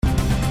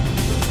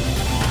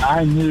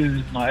I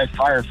knew my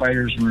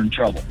firefighters were in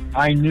trouble.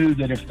 I knew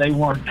that if they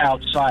weren't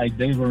outside,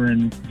 they were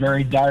in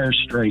very dire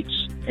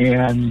straits,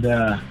 and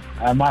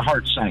my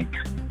heart sank.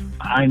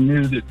 I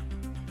knew that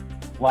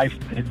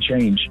life had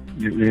changed.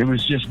 It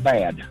was just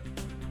bad.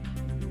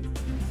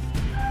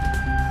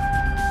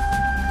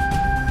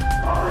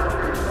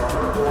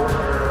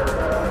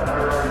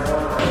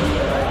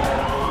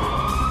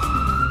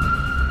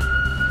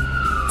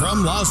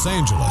 From Los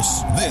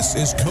Angeles, this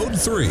is Code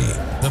 3,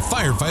 the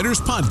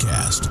Firefighters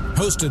Podcast,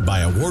 hosted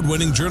by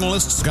award-winning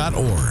journalist Scott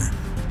Orr.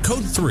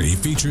 Code 3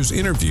 features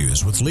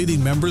interviews with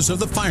leading members of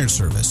the fire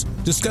service,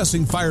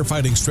 discussing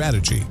firefighting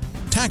strategy,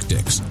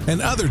 tactics,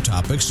 and other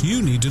topics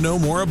you need to know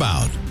more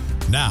about.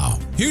 Now,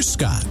 here's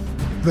Scott.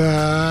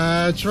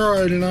 That's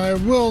right, and I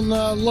will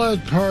not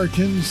let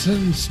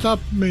Parkinson stop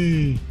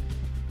me.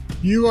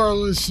 You are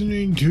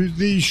listening to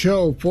the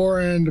show for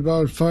and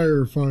about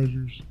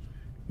firefighters.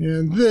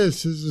 And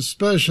this is a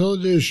special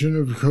edition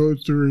of Code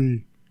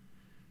 3.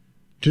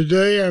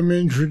 Today I'm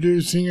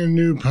introducing a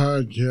new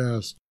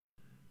podcast.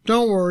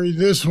 Don't worry,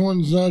 this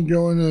one's not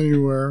going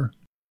anywhere.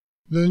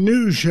 The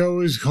new show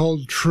is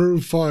called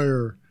True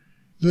Fire.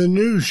 And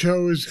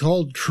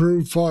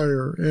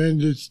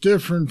it's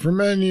different from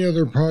any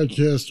other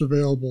podcast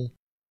available.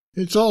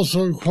 It's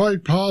also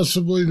quite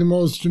possibly the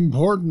most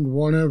important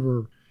one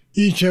ever.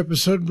 Each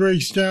episode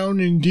breaks down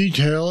in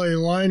detail a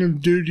line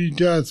of duty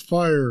death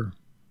fire.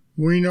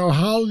 We know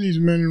how these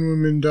men and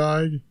women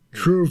died.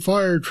 True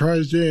Fire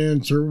tries to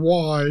answer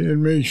why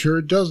and make sure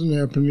it doesn't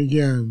happen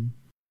again.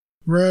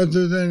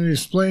 Rather than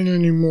explain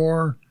any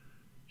more,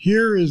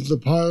 here is the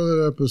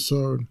pilot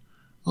episode.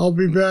 I'll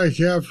be back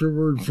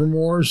afterward for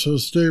more, so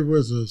stay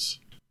with us.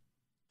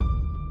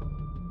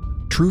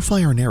 True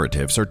Fire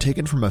narratives are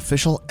taken from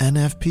official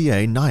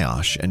NFPA,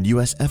 NIOSH, and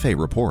USFA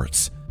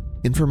reports.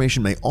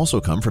 Information may also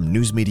come from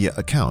news media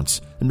accounts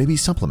and may be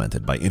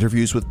supplemented by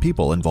interviews with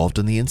people involved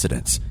in the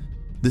incidents.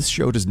 This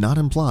show does not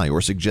imply or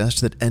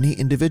suggest that any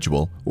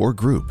individual or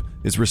group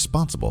is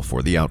responsible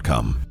for the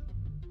outcome.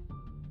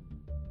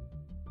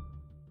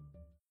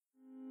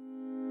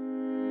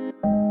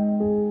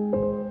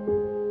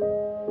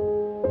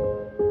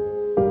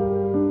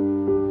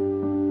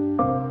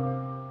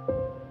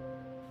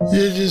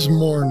 It is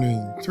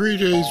morning, 3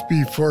 days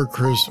before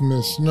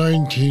Christmas,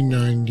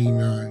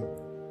 1999.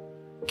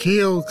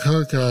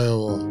 Keokuk,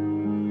 Iowa,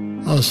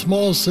 a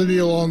small city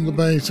along the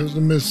banks of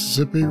the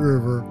Mississippi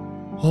River,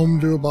 home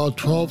to about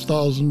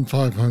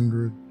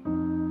 12,500.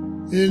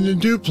 In a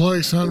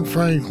duplex on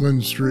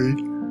Franklin Street,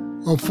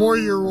 a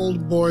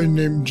 4-year-old boy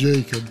named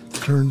Jacob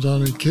turns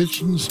on a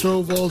kitchen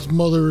stove while his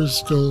mother is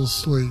still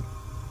asleep.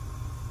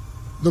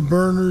 The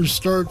burner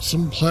starts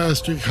some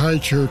plastic high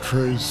chair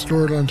trays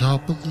stored on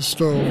top of the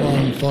stove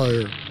on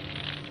fire.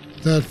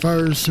 That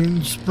fire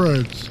soon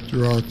spreads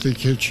throughout the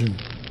kitchen.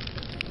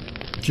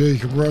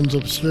 Jacob runs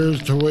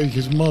upstairs to wake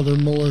his mother,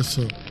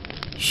 Melissa.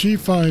 She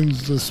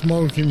finds the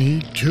smoke and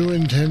heat too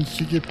intense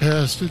to get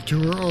past it to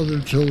her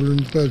other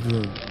children's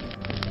bedroom.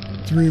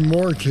 3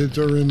 more kids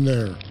are in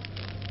there.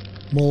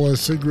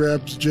 Melissa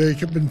grabs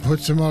Jacob and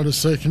puts him out a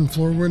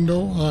second-floor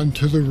window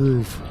onto the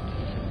roof.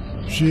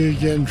 She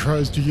again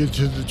tries to get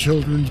to the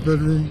children's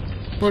bedroom,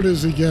 but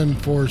is again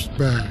forced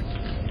back.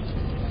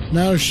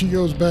 Now she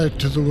goes back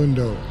to the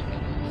window,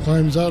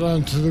 climbs out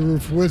onto the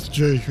roof with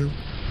Jacob,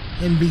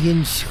 and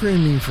begins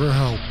screaming for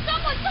help.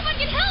 Someone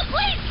get help,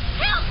 please!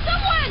 Help,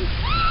 someone!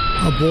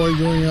 A boy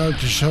going out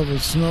to shovel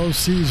snow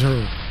sees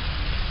her.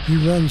 He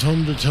runs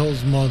home to tell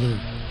his mother,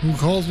 who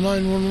calls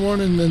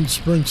 911 and then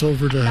sprints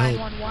over to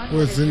help.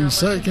 Within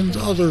seconds,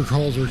 other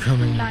calls are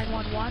coming.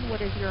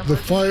 The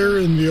fire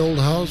in the old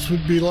house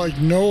would be like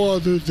no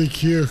other the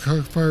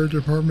Keokuk Fire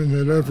Department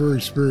had ever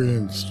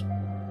experienced.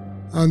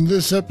 On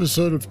this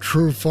episode of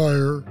True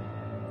Fire,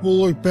 we'll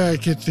look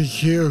back at the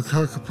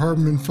Keokuk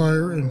apartment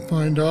fire and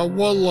find out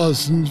what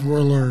lessons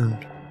were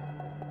learned.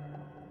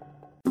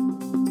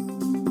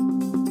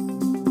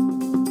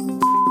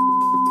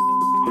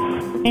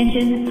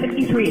 Engine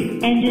 63,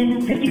 Engine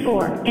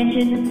 54,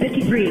 Engine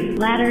 53,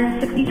 Ladder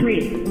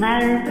 63,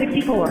 Ladder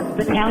 64,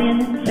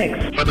 Battalion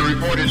 6. For the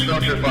reported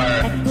structure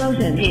fire.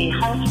 Explosion. A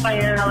house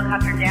fire,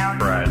 helicopter down.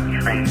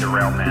 Train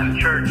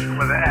derailment. Church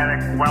with an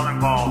attic well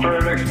involved. For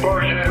an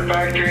explosion in a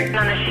factory.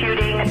 On a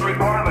shooting.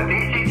 Report of a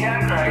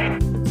DC-10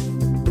 crash.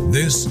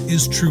 This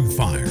is True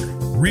Fire,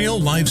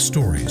 real-life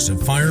stories of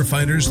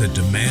firefighters that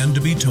demand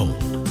to be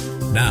told.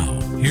 Now,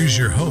 here's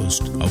your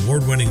host,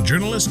 award-winning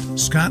journalist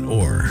Scott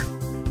Orr.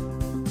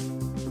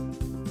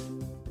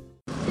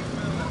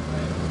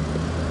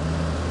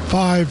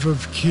 5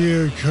 of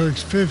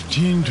Keokuk's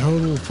 15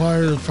 total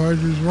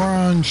firefighters were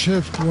on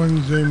shift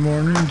Wednesday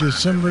morning,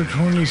 December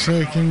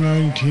 22nd,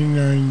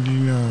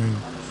 1999.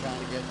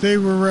 They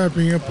were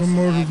wrapping up a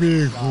motor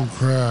vehicle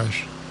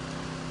crash.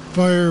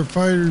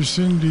 Firefighter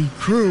Cindy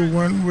Crew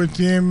went with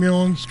the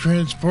ambulance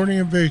transporting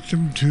a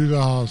victim to the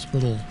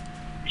hospital.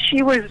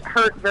 She was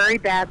hurt very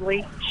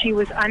badly. She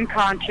was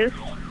unconscious.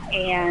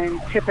 And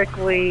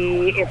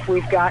typically, if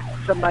we've got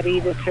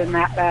somebody that's in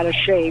that bad a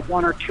shape,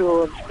 1 or 2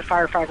 of the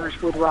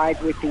firefighters would ride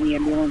with the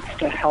ambulance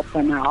to help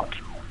them out.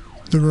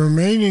 The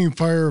remaining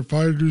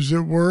firefighters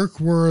at work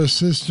were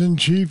Assistant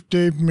Chief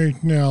Dave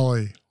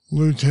McNally,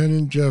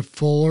 Lieutenant Jeff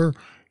Fuller,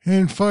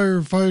 and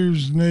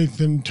firefighters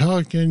Nathan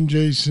Tuck and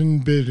Jason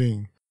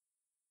Bidding.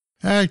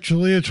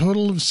 Actually, a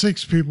total of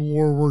 6 people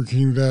were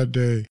working that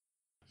day.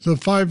 The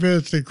 5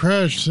 at the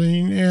crash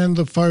scene and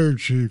the fire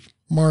chief,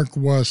 Mark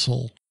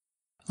Wessel.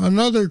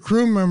 Another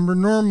crew member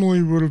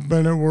normally would have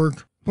been at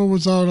work, but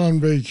was out on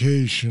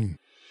vacation.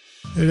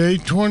 At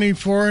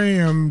 8:24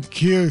 a.m.,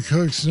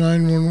 Keokuk's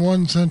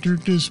 911 center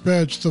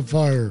dispatched the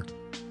fire.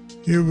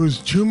 It was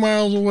 2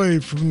 miles away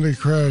from the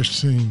crash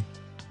scene.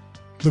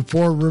 The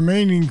 4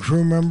 remaining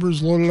crew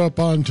members loaded up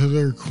onto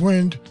their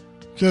Quint,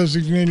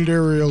 designated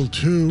Aerial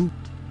 2,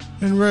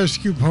 and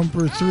Rescue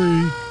Pumper 3,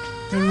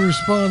 and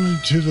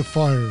responded to the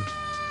fire.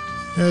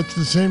 At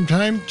the same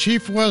time,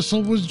 Chief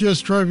Wessel was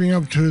just driving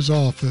up to his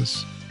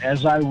office.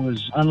 As I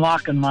was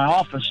unlocking my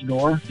office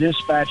door,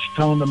 dispatch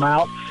toned them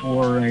out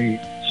for a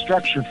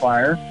structure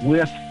fire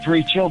with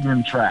 3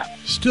 children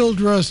trapped. Still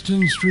dressed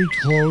in street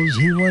clothes,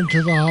 he went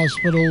to the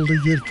hospital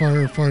to get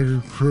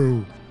firefighter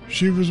crew.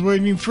 She was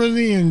waiting for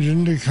the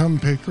engine to come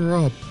pick her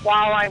up.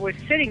 While I was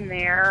sitting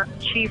there,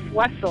 Chief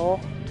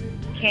Wessel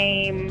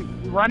came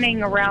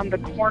running around the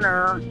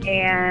corner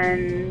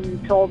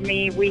and told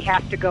me, "We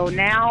have to go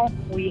now.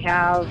 We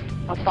have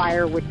a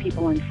fire with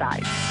people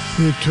inside."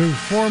 It took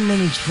 4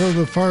 minutes for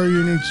the fire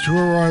units to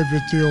arrive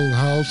at the old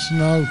house,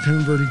 now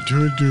converted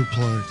to a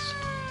duplex.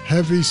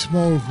 Heavy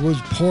smoke was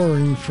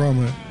pouring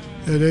from it.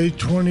 At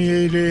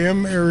 8:28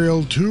 a.m.,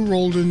 Aerial 2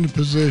 rolled into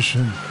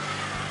position.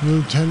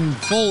 Lieutenant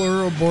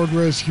Fuller, aboard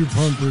Rescue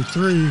Pumper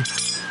 3,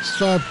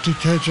 stopped to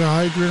catch a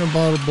hydrant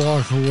about a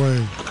block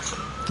away.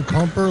 The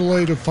pumper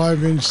laid a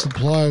 5-inch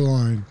supply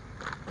line.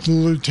 The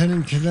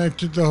lieutenant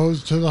connected the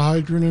hose to the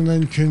hydrant and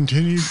then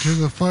continued to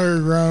the fire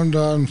ground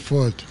on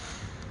foot.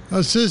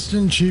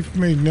 Assistant Chief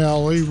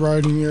McNally,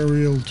 riding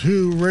Aerial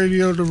 2,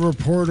 radioed a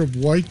report of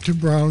white to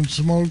brown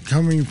smoke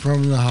coming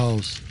from the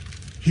house.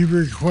 He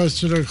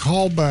requested a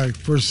callback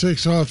for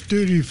 6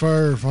 off-duty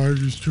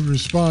firefighters to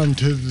respond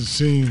to the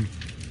scene.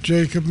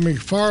 Jacob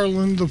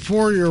McFarland, the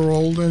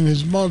 4-year-old, and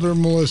his mother,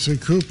 Melissa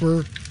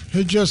Cooper,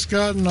 had just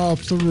gotten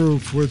off the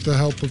roof with the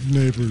help of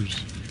neighbors.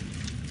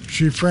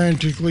 She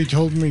frantically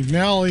told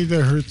McNally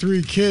that her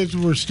 3 kids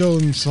were still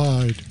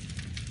inside.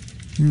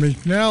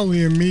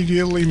 McNally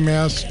immediately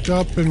masked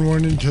up and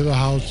went into the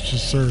house to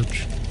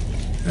search.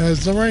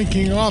 As the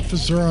ranking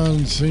officer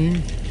on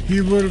scene,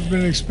 he would have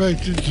been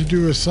expected to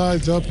do a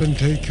sides up and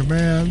take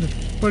command,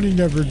 but he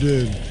never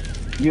did.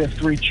 You have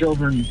 3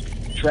 children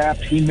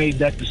trapped. He made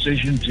that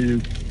decision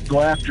to go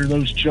after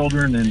those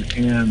children,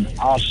 and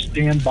I'll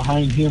stand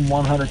behind him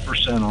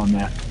 100% on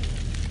that.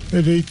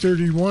 At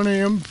 8:31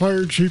 a.m.,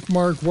 Fire Chief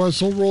Mark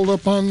Wessel rolled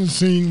up on the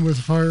scene with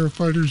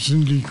firefighter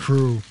Cindy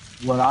Crew.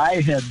 What I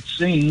had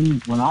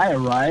seen when I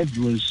arrived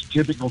was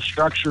typical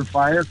structure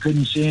fire.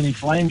 Couldn't see any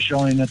flame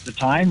showing at the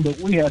time, but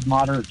we had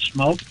moderate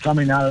smoke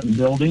coming out of the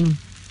building.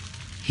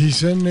 He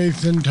sent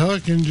Nathan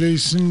Tuck and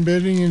Jason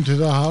Bidding into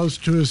the house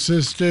to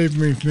assist Dave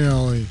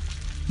McNally.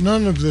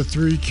 None of the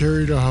 3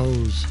 carried a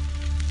hose.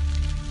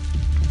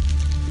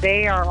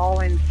 They are all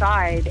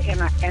inside,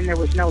 and there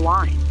was no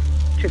line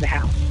to the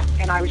house.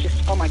 And I was just,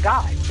 oh my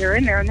God, they're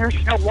in there and there's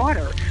no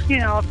water.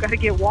 I've got to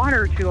get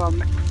water to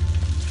them.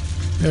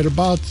 At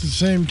about the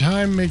same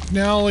time,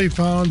 McNally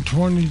found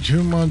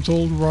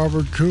 22-month-old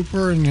Robert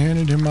Cooper and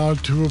handed him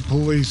out to a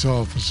police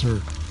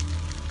officer.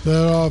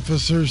 That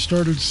officer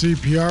started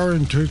CPR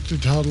and took the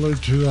toddler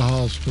to the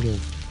hospital.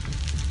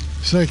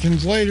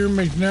 Seconds later,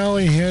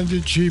 McNally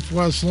handed Chief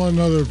Wessel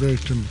another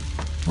victim,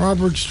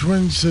 Robert's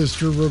twin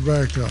sister,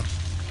 Rebecca.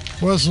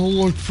 Wessel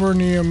looked for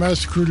an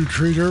EMS crew to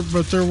treat her,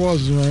 but there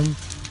was none,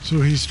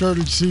 so he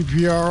started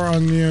CPR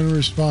on the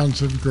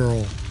unresponsive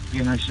girl.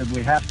 And I said,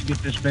 we have to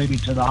get this baby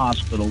to the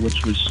hospital,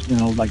 which was,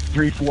 like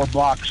 3-4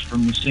 blocks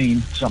from the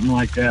scene, something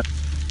like that.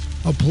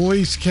 A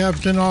police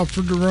captain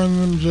offered to run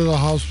them to the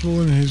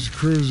hospital in his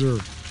cruiser,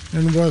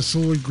 and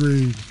Wessel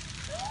agreed.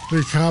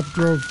 The cop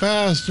drove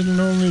fast, and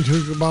it only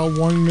took about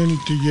 1 minute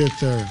to get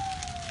there.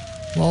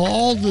 While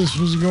all this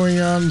was going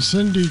on,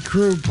 Cindy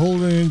Crew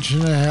pulled an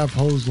 1.5-inch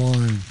hose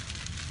line.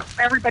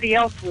 Everybody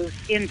else was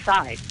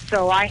inside,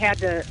 so I had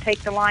to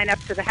take the line up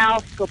to the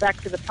house, go back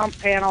to the pump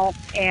panel,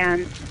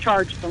 and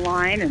charge the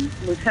line, and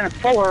Lieutenant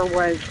Fuller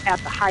was at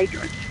the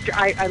hydrant.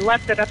 I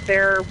left it up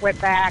there,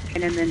 went back,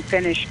 and then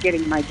finished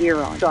getting my gear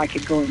on so I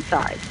could go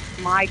inside.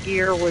 My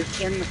gear was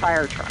in the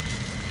fire truck.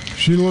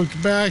 She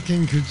looked back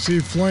and could see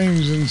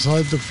flames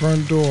inside the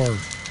front door.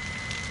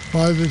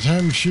 By the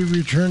time she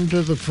returned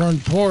to the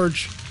front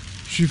porch,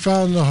 she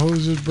found the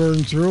hose had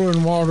burned through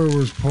and water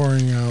was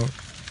pouring out.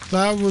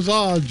 That was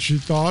odd, she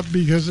thought,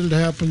 because it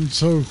happened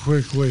so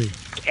quickly.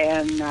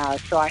 And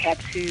so I had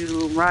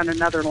to run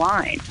another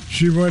line.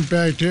 She went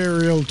back to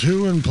Aerial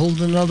 2 and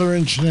pulled another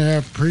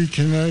 1.5-inch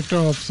pre-connect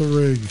off the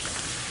rig.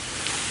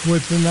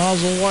 With the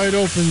nozzle wide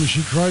open,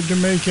 she tried to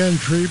make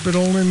entry, but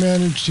only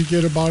managed to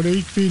get about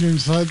 8 feet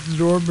inside the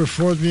door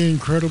before the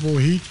incredible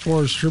heat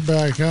forced her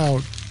back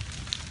out.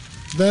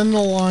 Then the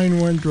line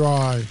went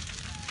dry.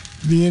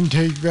 The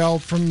intake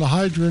valve from the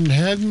hydrant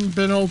hadn't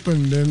been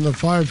opened and the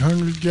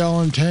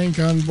 500-gallon tank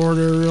on board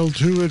Ariel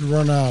 2 had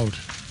run out.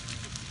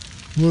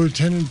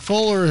 Lieutenant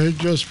Fuller had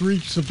just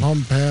reached the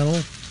pump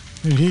panel,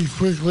 and he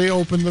quickly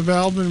opened the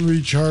valve and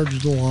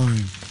recharged the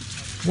line.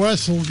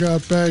 Wessel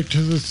got back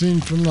to the scene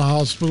from the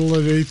hospital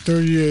at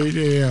 8:38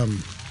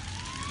 a.m.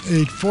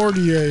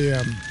 8:40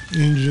 a.m.,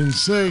 Engine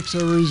 6,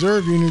 a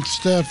reserve unit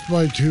staffed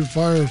by 2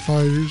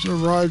 firefighters,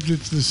 arrived at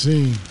the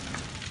scene.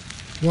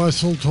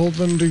 Wessel told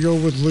them to go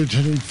with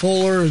Lieutenant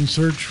Fuller and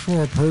search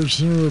for a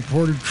person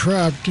reported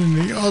trapped in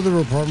the other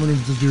apartment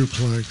of the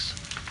duplex.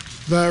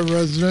 That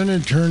resident,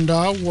 it turned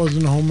out,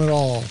 wasn't home at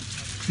all.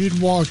 He'd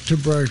walked to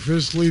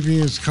breakfast, leaving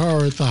his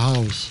car at the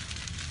house.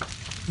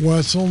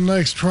 Wessel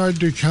next tried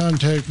to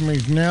contact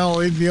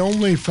McNally, the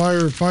only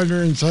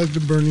firefighter inside the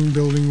burning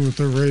building, with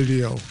a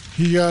radio.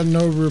 He got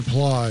no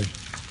reply.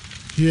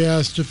 He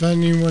asked if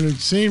anyone had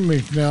seen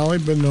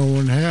McNally, but no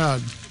one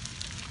had.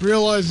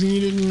 Realizing he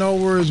didn't know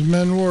where his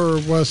men were,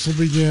 Wessel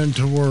began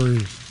to worry.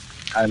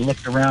 I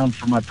looked around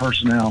for my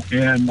personnel,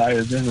 and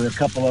there were a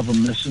couple of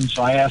them missing,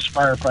 so I asked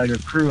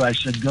firefighter crew, I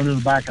said, go to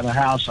the back of the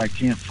house. I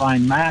can't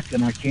find Mac,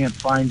 and I can't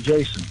find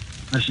Jason.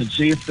 I said,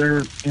 see if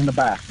they're in the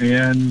back.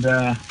 And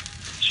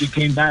she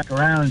came back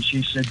around, and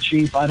she said,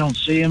 Chief, I don't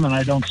see him, and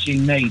I don't see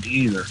Nate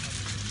either.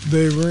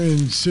 They were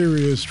in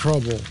serious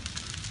trouble.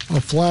 A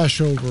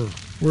flashover,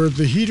 where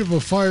the heat of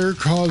a fire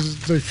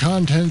caused the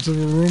contents of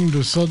a room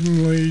to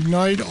suddenly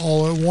ignite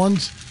all at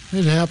once,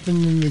 had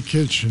happened in the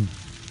kitchen.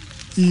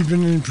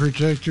 Even in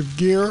protective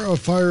gear, a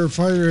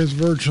firefighter has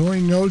virtually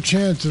no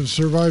chance of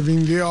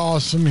surviving the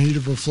awesome heat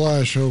of a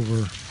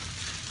flashover.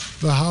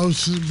 The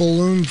house's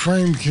balloon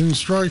frame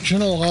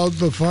construction allowed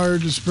the fire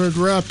to spread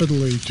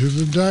rapidly to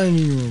the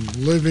dining room,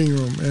 living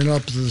room, and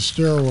up the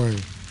stairway.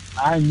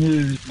 I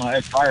knew my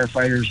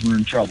firefighters were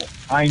in trouble.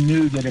 I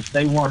knew that if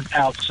they weren't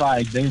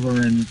outside, they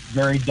were in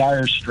very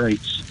dire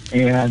straits,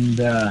 and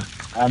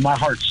my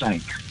heart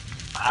sank.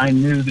 I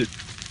knew that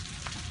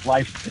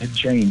life had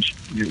changed.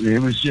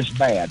 It was just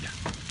bad.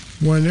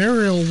 When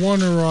Ariel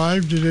 1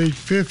 arrived at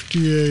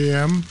 8:50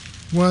 a.m.,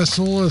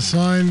 Wessel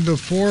assigned the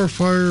 4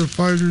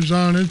 firefighters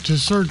on it to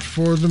search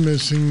for the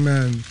missing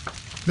men.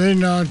 They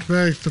knocked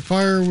back the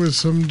fire with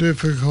some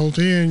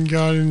difficulty and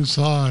got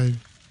inside.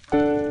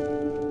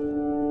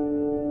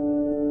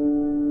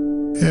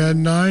 At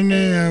 9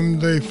 a.m.,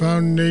 they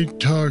found Nate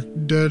Tuck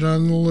dead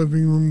on the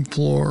living room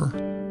floor.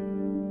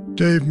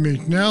 Dave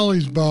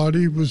McNally's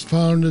body was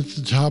found at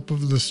the top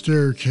of the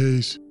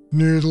staircase,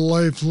 near the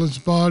lifeless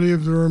body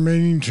of the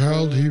remaining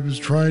child he was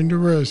trying to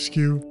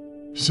rescue,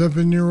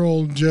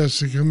 7-year-old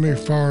Jessica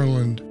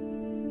McFarland.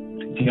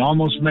 He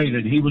almost made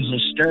it. He was a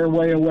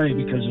stairway away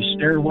because the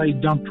stairway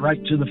dumped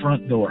right to the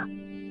front door.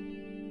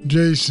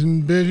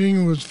 Jason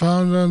Bidding was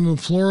found on the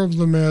floor of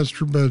the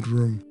master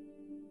bedroom.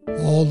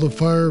 All the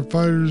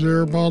firefighters'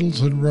 air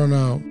bottles had run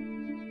out.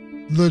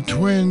 The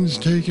twins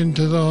taken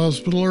to the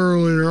hospital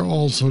earlier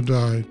also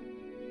died.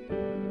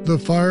 The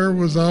fire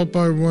was out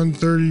by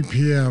 1:30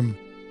 p.m.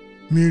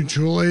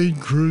 Mutual aid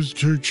crews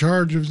took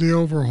charge of the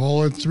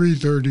overhaul at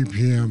 3:30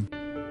 p.m.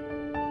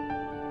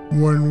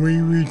 When we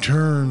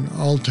return,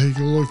 I'll take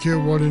a look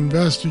at what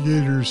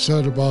investigators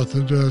said about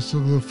the deaths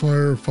of the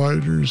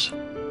firefighters.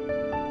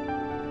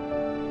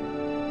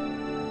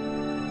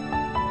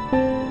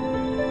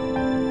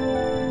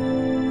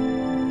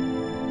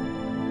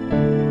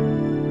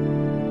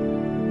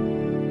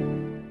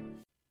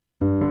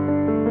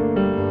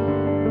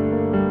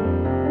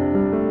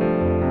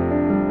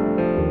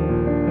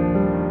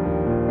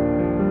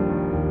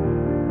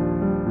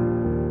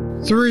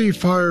 Three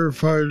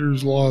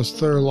firefighters lost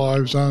their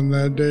lives on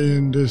that day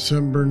in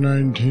December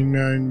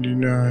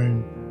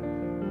 1999.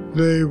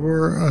 They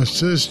were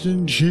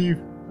Assistant Chief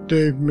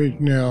Dave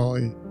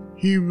McNally.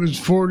 He was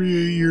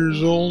 48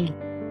 years old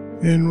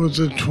and was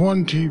a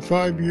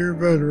 25-year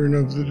veteran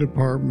of the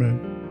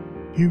department.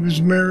 He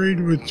was married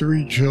with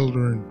 3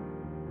 children.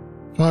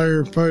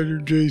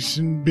 Firefighter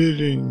Jason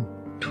Bidding,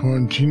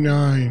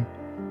 29,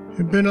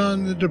 had been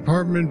on the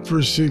department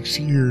for 6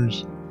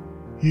 years.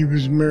 He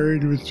was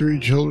married with 3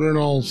 children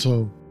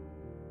also.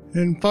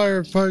 And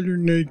firefighter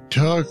Nate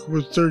Tuck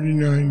was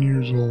 39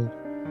 years old.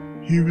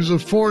 He was a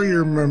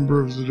 4-year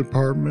member of the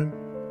department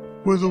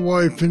with a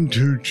wife and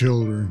 2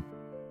 children.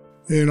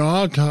 An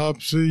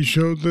autopsy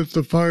showed that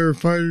the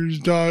firefighters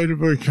died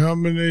of a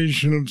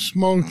combination of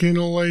smoke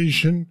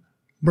inhalation,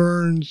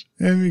 burns,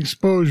 and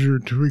exposure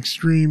to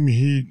extreme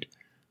heat.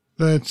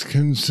 That's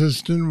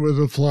consistent with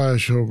a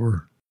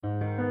flashover.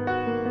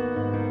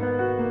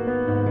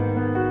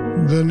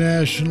 The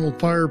National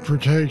Fire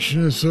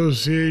Protection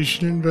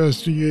Association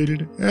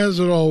investigated, as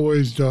it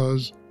always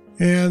does,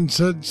 and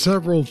said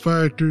several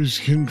factors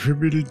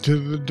contributed to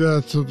the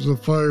deaths of the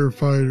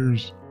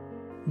firefighters.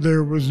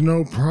 There was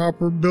no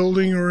proper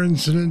building or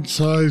incident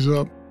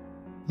size-up.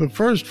 The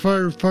first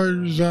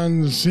firefighters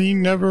on the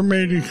scene never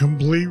made a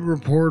complete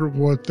report of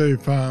what they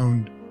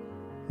found.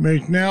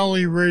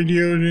 McNally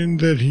radioed in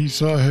that he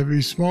saw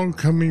heavy smoke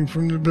coming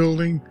from the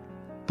building,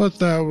 but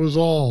that was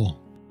all.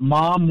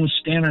 mom was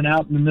standing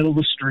out in the middle of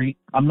the street.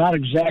 I'm not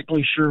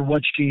exactly sure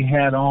what she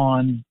had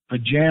on,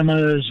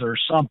 pajamas or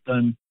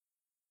something,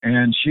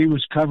 and she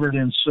was covered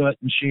in soot,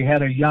 and she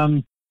had a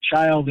young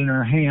child in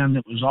her hand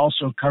that was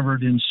also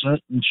covered in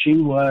soot, and she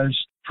was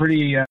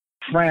pretty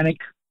frantic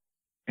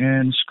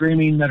and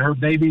screaming that her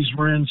babies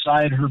were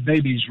inside,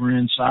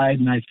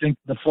 and I think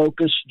the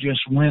focus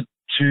just went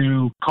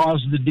to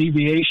cause the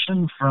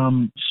deviation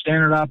from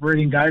standard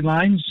operating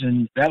guidelines,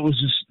 and that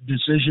was a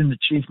decision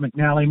that Chief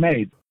McNally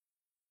made.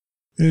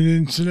 An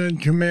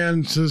incident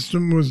command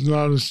system was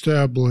not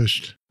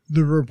established.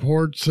 The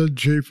report said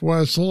Chief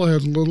Wessel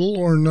had little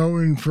or no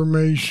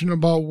information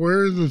about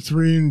where the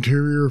 3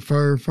 interior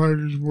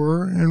firefighters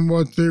were and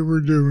what they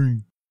were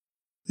doing.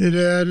 It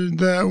added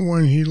that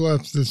when he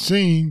left the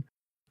scene,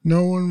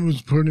 no one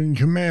was put in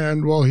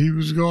command while he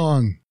was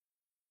gone.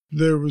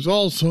 There was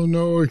also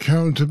no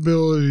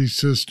accountability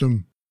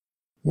system.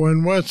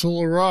 When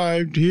Wessel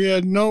arrived, he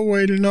had no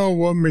way to know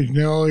what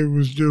McNally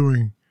was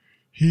doing.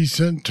 He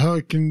sent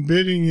Tuck and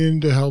Bidding in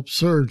to help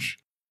search.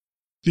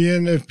 The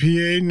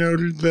NFPA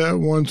noted that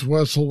once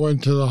Wessel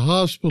went to the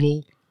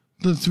hospital,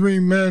 the 3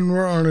 men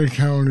were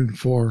unaccounted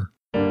for.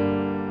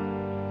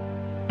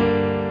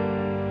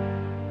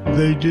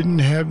 They didn't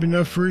have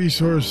enough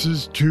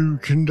resources to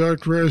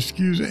conduct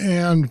rescues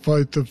and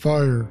fight the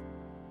fire.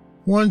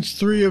 Once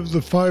 3 of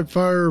the 5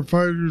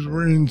 firefighters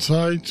were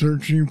inside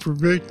searching for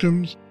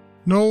victims,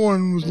 no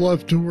one was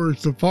left to work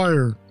the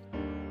fire.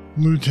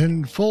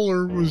 Lieutenant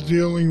Fuller was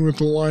dealing with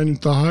the line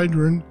at the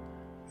hydrant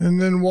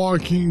and then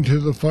walking to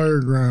the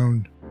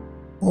fireground.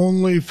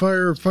 Only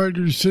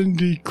firefighter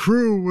Cindy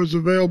Crew was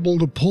available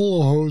to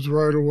pull a hose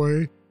right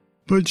away,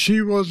 but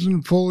she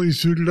wasn't fully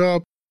suited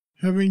up,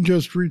 having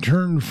just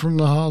returned from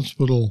the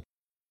hospital.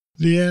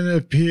 The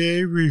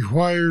NFPA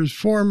requires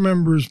 4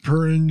 members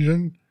per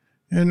engine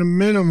and a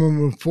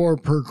minimum of 4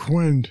 per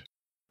quint,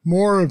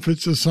 more if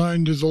it's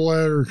assigned as a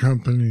ladder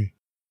company.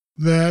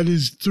 That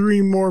is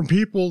 3 more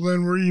people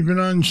than were even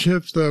on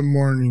shift that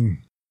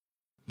morning.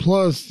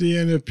 Plus, the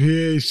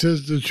NFPA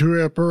says the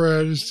 2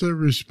 apparatus that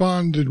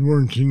responded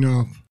weren't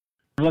enough.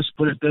 Let's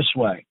put it this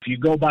way. If you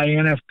go by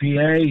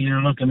NFPA,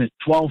 you're looking at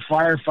 12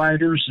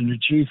 firefighters and a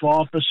chief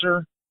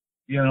officer,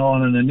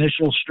 on an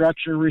initial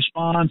structure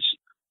response.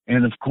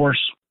 And of course,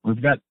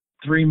 we've got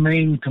 3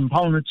 main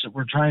components that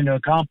we're trying to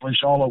accomplish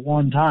all at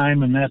one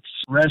time, and that's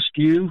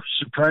rescue,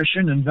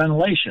 suppression, and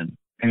ventilation.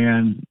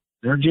 And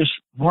there just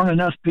weren't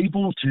enough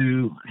people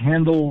to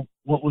handle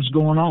what was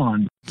going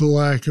on. The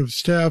lack of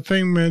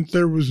staffing meant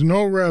there was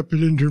no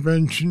rapid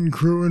intervention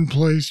crew in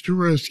place to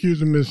rescue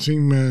the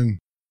missing men.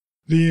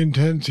 The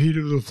intense heat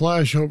of the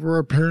flashover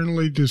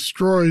apparently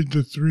destroyed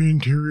the 3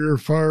 interior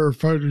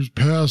firefighters'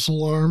 pass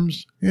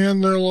alarms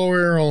and their low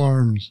air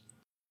alarms.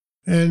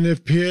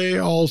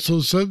 NFPA also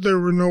said there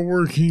were no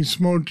working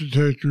smoke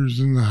detectors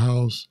in the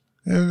house,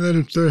 and that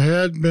if there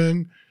had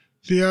been,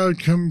 the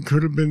outcome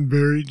could have been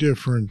very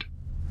different.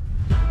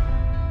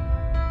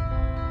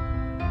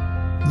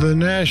 The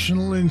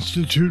National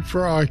Institute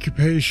for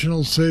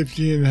Occupational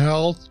Safety and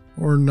Health,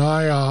 or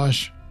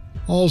NIOSH,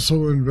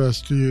 also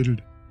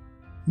investigated.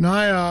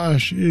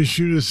 NIOSH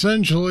issued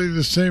essentially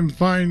the same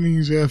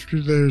findings after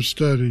their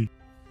study,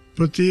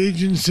 but the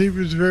agency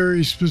was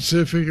very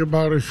specific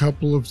about a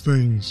couple of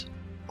things.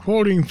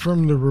 Quoting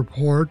from the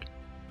report,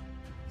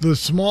 the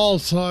small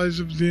size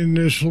of the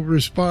initial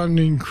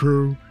responding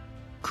crew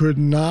could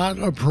not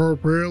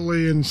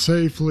appropriately and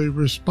safely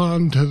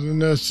respond to the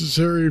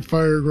necessary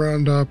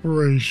fireground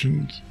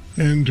operations,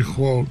 end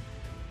quote.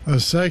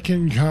 A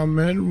second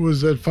comment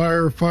was that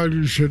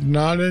firefighters should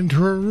not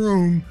enter a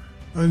room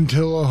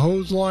until a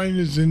hose line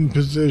is in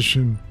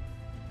position.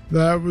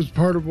 That was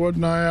part of what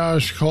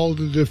NIOSH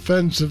called a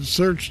defensive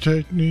search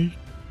technique,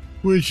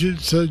 which it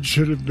said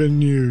should have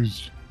been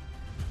used.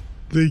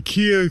 The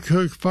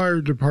Keokuk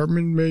Fire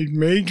Department made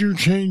major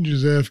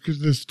changes after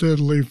this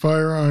deadly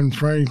fire on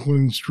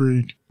Franklin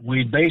Street.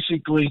 We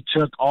basically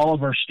took all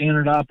of our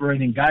standard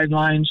operating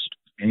guidelines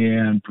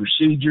and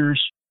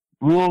procedures,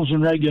 rules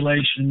and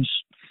regulations,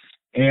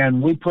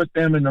 and we put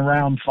them in the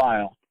round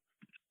file.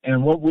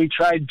 And what we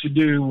tried to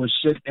do was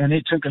and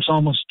it took us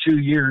almost 2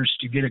 years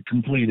to get it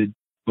completed,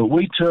 but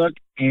we took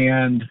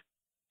and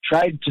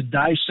tried to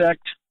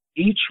dissect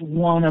each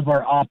one of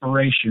our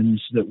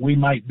operations that we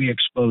might be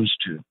exposed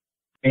to.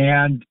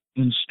 And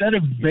instead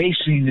of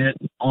basing it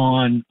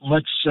on,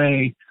 let's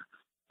say,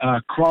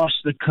 across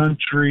the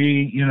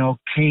country,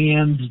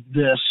 canned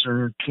this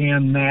or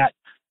canned that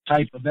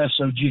type of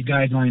SOG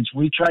guidelines,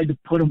 we tried to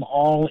put them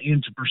all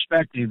into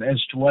perspective as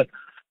to what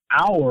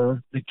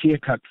the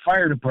Keokuk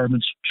Fire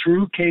Department's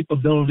true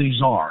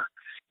capabilities are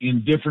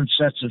in different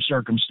sets of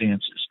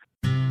circumstances.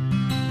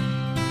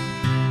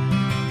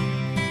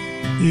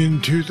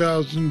 In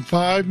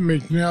 2005,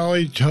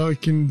 McNally,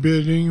 Tuck, and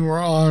Bidding were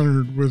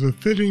honored with a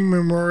fitting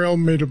memorial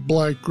made of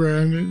black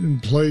granite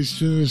and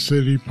placed in a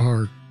city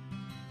park.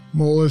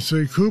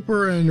 Melissa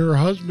Cooper and her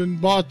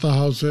husband bought the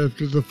house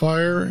after the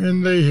fire,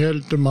 and they had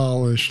it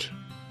demolished.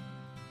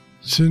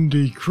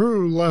 Cindy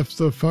Crew left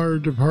the fire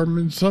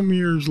department some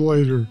years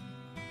later.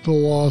 The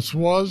loss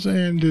was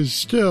and is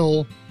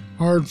still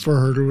hard for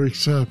her to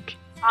accept.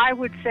 I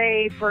would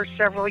say for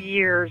several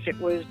years it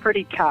was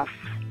pretty tough.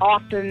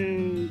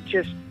 Often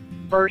just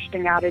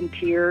bursting out in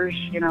tears,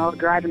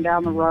 driving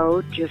down the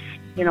road, just,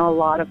 a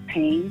lot of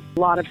pain, a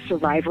lot of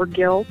survivor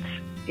guilt.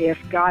 If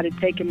God had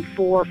taken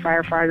 4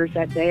 firefighters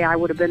that day, I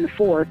would have been the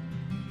 4th.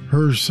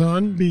 Her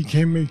son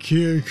became a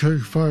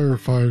Keokuk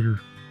firefighter.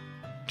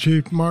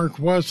 Chief Mark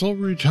Wessel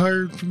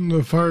retired from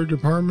the fire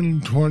department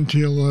in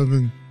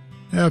 2011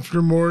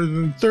 after more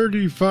than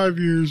 35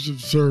 years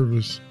of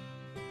service.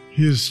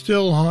 He is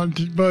still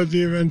haunted by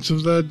the events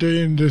of that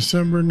day in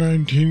December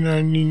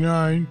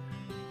 1999,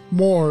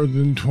 more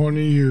than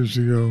 20 years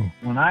ago.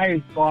 When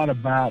I thought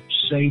about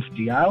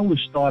safety, I always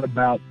thought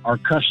about our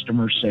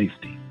customer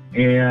safety.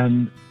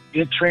 And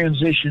it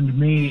transitioned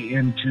me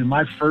into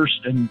my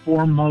first and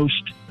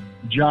foremost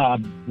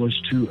job was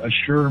to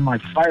assure my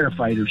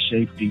firefighter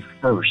safety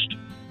first.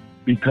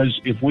 Because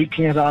if we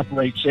can't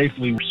operate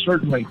safely, we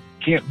certainly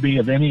can't be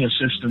of any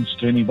assistance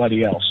to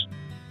anybody else.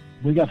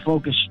 We got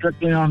focused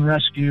strictly on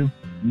rescue,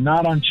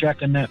 not on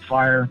checking that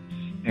fire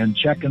and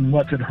checking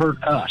what could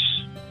hurt us.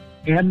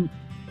 And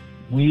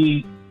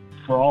we,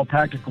 for all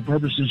practical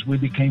purposes, we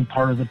became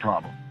part of the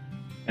problem.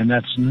 And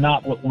that's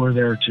not what we're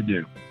there to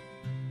do.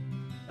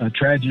 A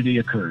tragedy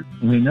occurred.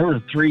 There were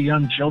 3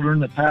 young children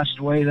that passed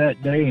away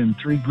that day and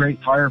 3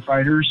 great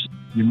firefighters.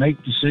 You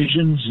make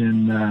decisions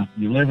and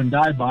you live and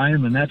die by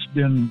them, and that's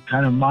been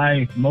kind of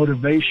my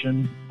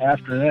motivation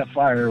after that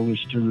fire,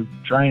 was to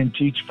try and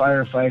teach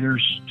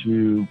firefighters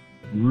to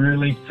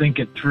really think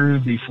it through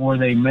before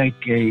they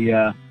make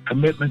a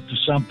commitment to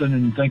something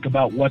and think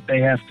about what they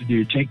have to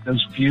do. Take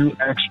those few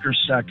extra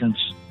seconds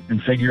and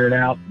figure it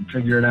out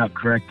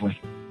correctly.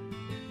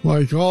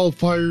 Like all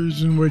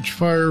fires in which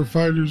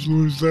firefighters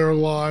lose their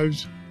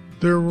lives,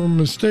 there were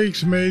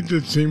mistakes made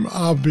that seem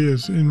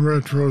obvious in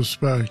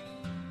retrospect.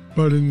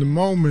 But in the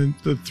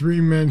moment, the 3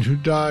 men who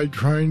died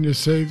trying to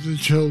save the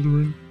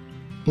children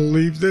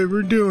believed they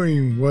were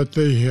doing what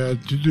they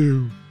had to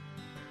do.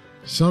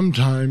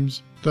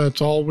 Sometimes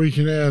that's all we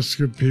can ask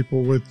of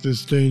people with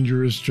this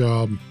dangerous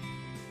job.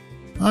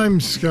 I'm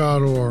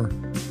Scott Orr.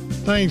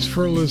 Thanks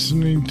for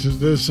listening to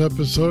this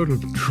episode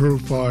of True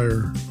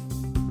Fire.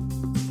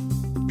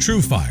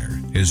 True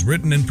Fire is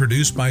written and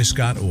produced by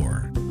Scott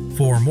Orr.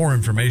 For more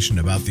information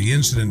about the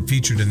incident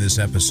featured in this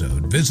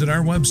episode, visit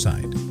our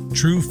website,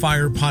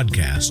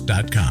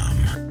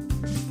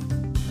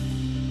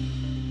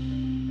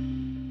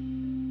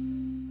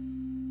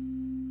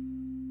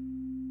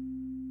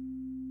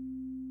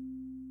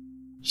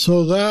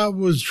 So that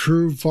was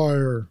True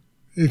Fire.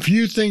 If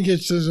you think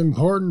it's as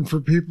important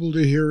for people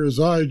to hear as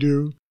I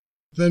do,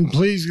 then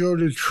please go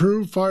to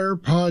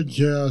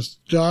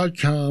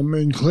truefirepodcast.com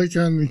and click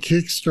on the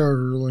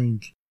Kickstarter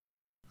link.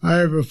 I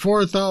have a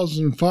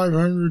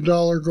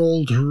 $4,500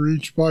 goal to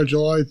reach by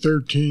July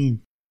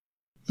 13th.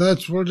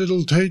 That's what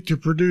it'll take to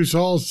produce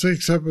all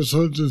 6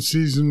 episodes of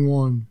Season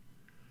 1.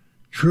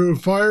 True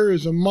Fire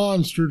is a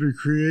monster to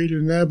create,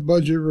 and that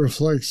budget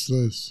reflects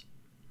this.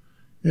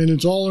 And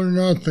it's all or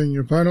nothing.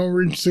 If I don't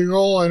reach the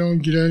goal, I don't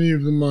get any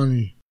of the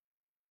money.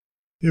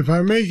 If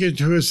I make it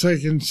to a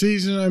 2nd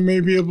season, I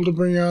may be able to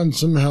bring on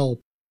some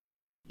help.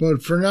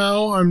 But for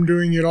now, I'm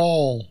doing it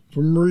all,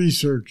 from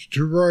research,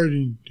 to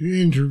writing, to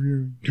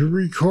interviewing, to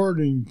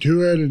recording,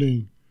 to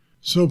editing.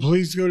 So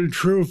please go to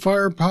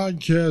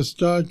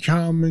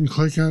truefirepodcast.com and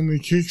click on the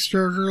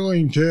Kickstarter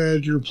link to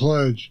add your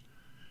pledge.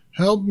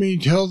 Help me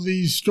tell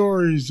these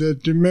stories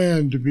that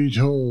demand to be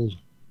told.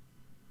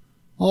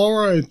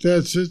 Alright,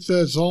 that's it.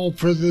 That's all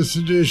for this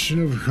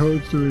edition of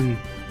Code 3.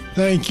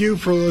 Thank you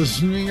for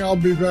listening. I'll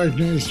be back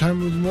next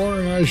time with more,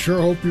 and I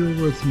sure hope you're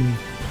with me.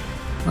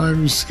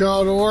 I'm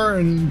Scott Orr,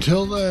 and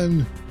until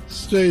then,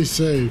 stay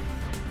safe.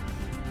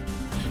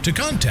 To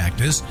contact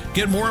us,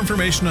 get more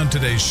information on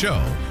today's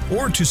show,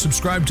 or to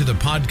subscribe to the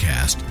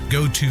podcast,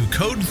 go to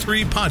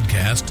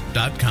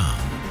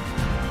code3podcast.com.